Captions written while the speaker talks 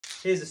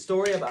Here's a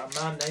story about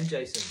a man named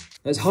Jason.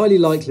 It's highly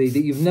likely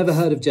that you've never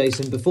heard of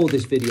Jason before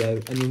this video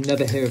and you'll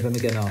never hear of him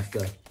again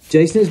after.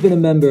 Jason has been a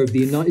member of the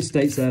United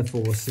States Air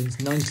Force since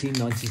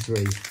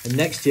 1993 and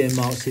next year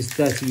marks his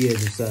 30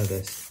 years of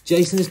service.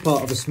 Jason is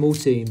part of a small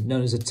team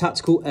known as a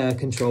Tactical Air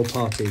Control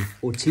Party,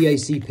 or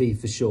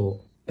TACP for short.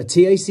 A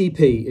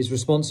TACP is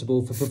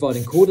responsible for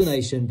providing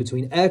coordination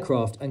between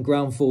aircraft and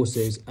ground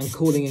forces and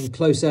calling in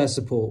close air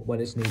support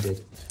when it's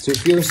needed. So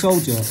if you're a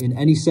soldier in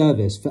any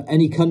service for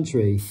any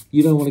country,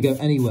 you don't want to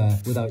go anywhere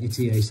without your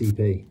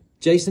TACP.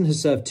 Jason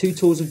has served 2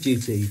 tours of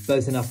duty,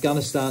 both in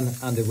Afghanistan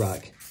and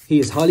Iraq. He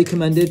is highly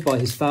commended by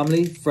his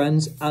family,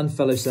 friends and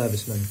fellow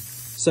servicemen.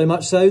 So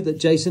much so that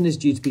Jason is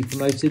due to be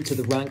promoted to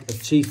the rank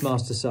of Chief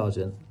Master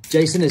Sergeant.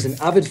 Jason is an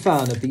avid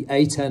fan of the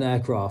A-10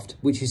 aircraft,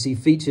 which you see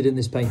featured in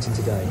this painting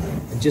today.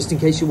 And just in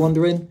case you're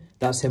wondering,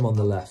 that's him on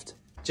the left.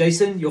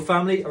 Jason, your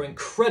family are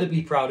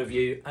incredibly proud of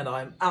you and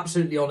I'm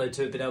absolutely honoured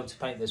to have been able to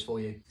paint this for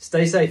you.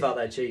 Stay safe out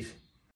there, Chief.